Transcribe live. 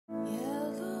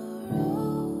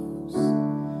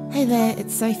Hey there,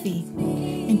 it's Sophie.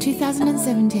 In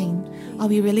 2017, I'll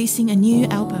be releasing a new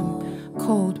album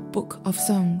called Book of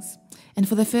Songs, and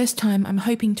for the first time I'm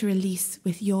hoping to release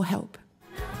with your help.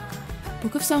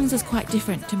 Book of Songs is quite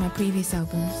different to my previous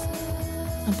albums.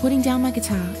 I'm putting down my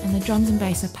guitar and the drums and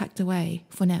bass are packed away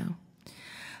for now.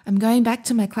 I'm going back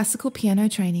to my classical piano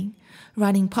training,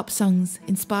 writing pop songs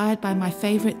inspired by my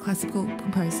favourite classical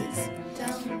composers,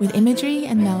 with imagery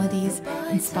and melodies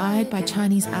inspired by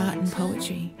Chinese art and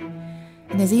poetry.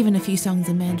 And there's even a few songs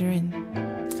in Mandarin.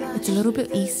 It's a little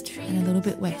bit east and a little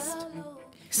bit west.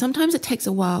 Sometimes it takes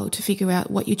a while to figure out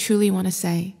what you truly want to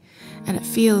say, and it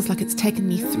feels like it's taken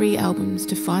me 3 albums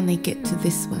to finally get to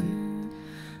this one.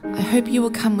 I hope you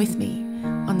will come with me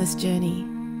on this journey.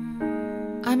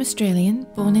 I'm Australian,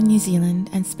 born in New Zealand,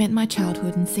 and spent my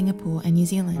childhood in Singapore and New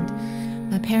Zealand.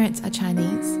 My parents are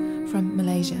Chinese, from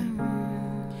Malaysia.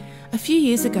 A few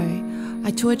years ago,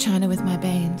 I toured China with my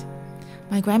band.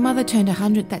 My grandmother turned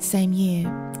 100 that same year.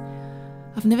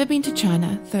 I've never been to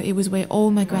China, though it was where all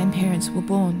my grandparents were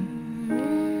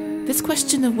born. This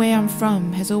question of where I'm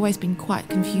from has always been quite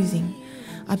confusing.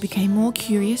 I became more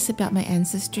curious about my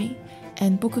ancestry,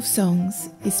 and Book of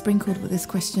Songs is sprinkled with this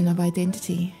question of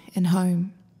identity and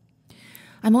home.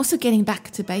 I'm also getting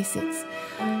back to basics,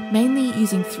 mainly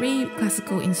using 3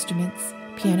 classical instruments: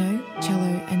 piano,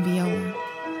 cello and viola.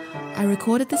 I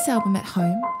recorded this album at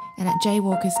home and at Jay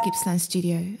Walker's Gippsland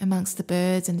studio amongst the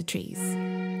birds and the trees.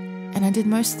 And I did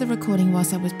most of the recording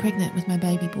whilst I was pregnant with my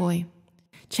baby boy.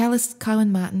 Cellist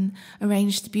Cohen Martin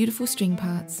arranged the beautiful string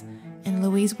parts and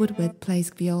Louise Woodward plays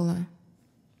viola.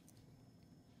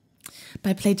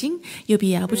 By pledging, you'll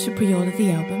be able to pre-order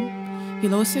the album.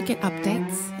 You'll also get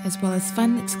updates as well as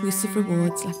fun exclusive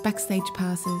rewards like backstage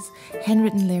passes,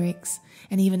 handwritten lyrics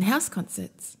and even house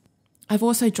concerts. I've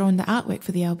also drawn the artwork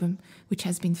for the album, which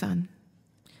has been fun.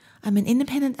 I'm an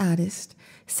independent artist,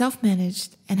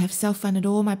 self-managed, and have self-funded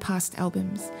all my past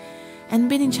albums, and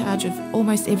been in charge of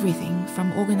almost everything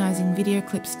from organising video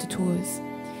clips to tours.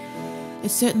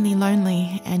 It's certainly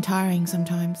lonely and tiring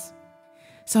sometimes.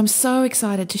 So I'm so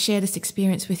excited to share this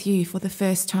experience with you for the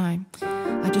first time.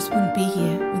 I just wouldn't be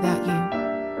here without you.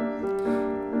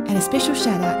 And a special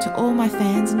shout out to all my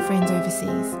fans and friends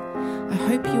overseas. I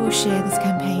hope you will share this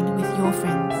campaign with your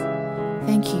friends.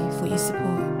 Thank you for your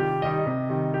support.